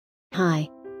Hi.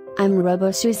 I'm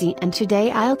robo-Suzie and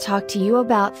today I'll talk to you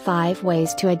about 5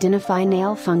 ways to identify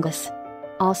nail fungus.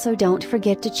 Also don't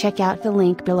forget to check out the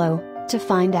link below, to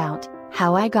find out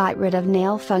how I got rid of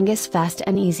nail fungus fast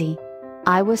and easy.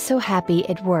 I was so happy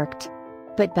it worked.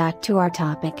 But back to our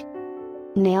topic.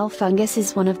 Nail fungus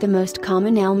is one of the most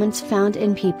common ailments found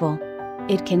in people.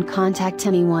 It can contact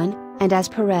anyone, and as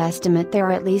per estimate there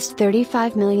are at least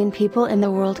 35 million people in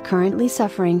the world currently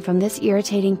suffering from this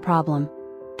irritating problem.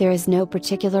 There is no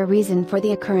particular reason for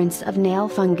the occurrence of nail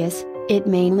fungus. It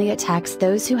mainly attacks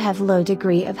those who have low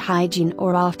degree of hygiene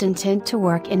or often tend to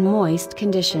work in moist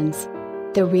conditions.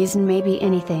 The reason may be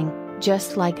anything.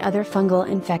 Just like other fungal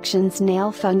infections,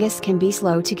 nail fungus can be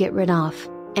slow to get rid of,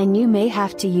 and you may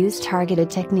have to use targeted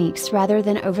techniques rather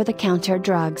than over-the-counter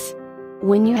drugs.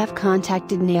 When you have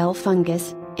contacted nail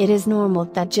fungus, it is normal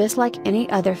that just like any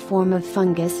other form of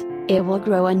fungus, it will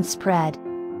grow and spread.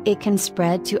 It can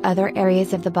spread to other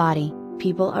areas of the body.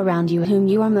 People around you whom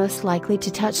you are most likely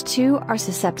to touch too are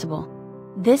susceptible.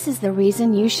 This is the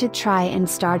reason you should try and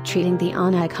start treating the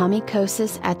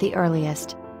onychomycosis at the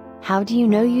earliest. How do you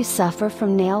know you suffer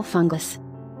from nail fungus?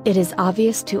 It is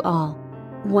obvious to all.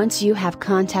 Once you have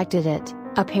contacted it,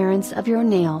 appearance of your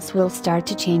nails will start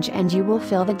to change and you will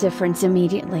feel the difference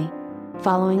immediately.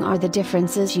 Following are the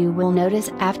differences you will notice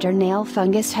after nail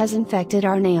fungus has infected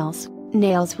our nails.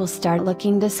 Nails will start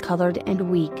looking discolored and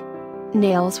weak.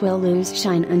 Nails will lose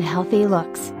shine and healthy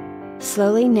looks.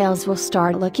 Slowly nails will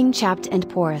start looking chapped and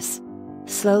porous.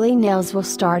 Slowly nails will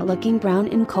start looking brown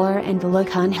in color and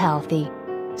look unhealthy.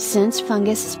 Since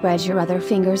fungus spreads, your other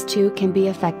fingers too can be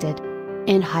affected.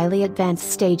 In highly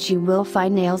advanced stage you will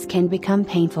find nails can become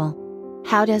painful.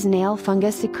 How does nail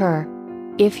fungus occur?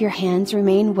 If your hands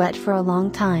remain wet for a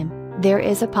long time, there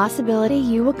is a possibility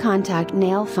you will contact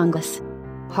nail fungus.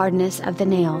 Hardness of the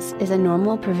nails is a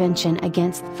normal prevention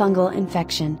against fungal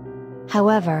infection.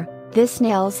 However, these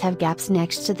nails have gaps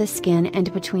next to the skin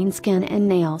and between skin and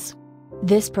nails.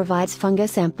 This provides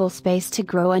fungus ample space to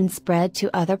grow and spread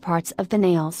to other parts of the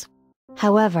nails.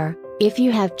 However, if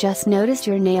you have just noticed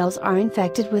your nails are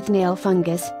infected with nail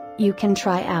fungus, you can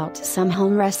try out some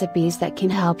home recipes that can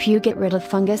help you get rid of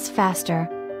fungus faster.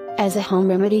 As a home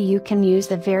remedy you can use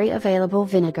the very available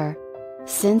vinegar.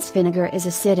 Since vinegar is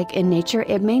acidic in nature,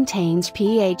 it maintains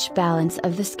pH balance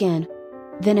of the skin.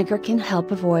 Vinegar can help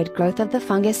avoid growth of the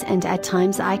fungus and at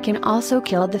times it can also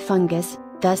kill the fungus,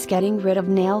 thus getting rid of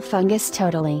nail fungus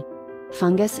totally.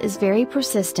 Fungus is very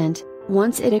persistent.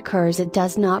 Once it occurs it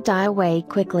does not die away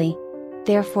quickly.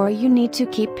 Therefore you need to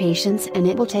keep patience and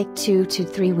it will take 2 to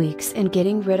 3 weeks in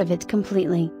getting rid of it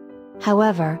completely.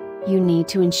 However, you need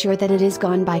to ensure that it is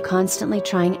gone by constantly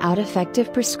trying out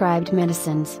effective prescribed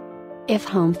medicines. If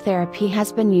home therapy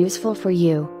has been useful for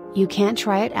you, you can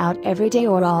try it out every day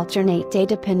or alternate day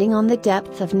depending on the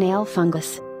depth of nail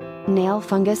fungus. Nail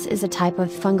fungus is a type of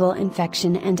fungal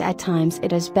infection and at times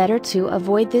it is better to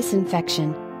avoid this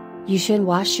infection. You should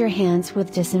wash your hands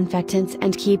with disinfectants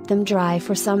and keep them dry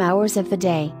for some hours of the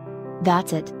day.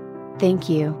 That's it. Thank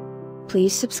you.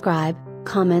 Please subscribe,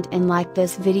 comment and like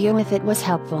this video if it was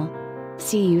helpful.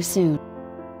 See you soon.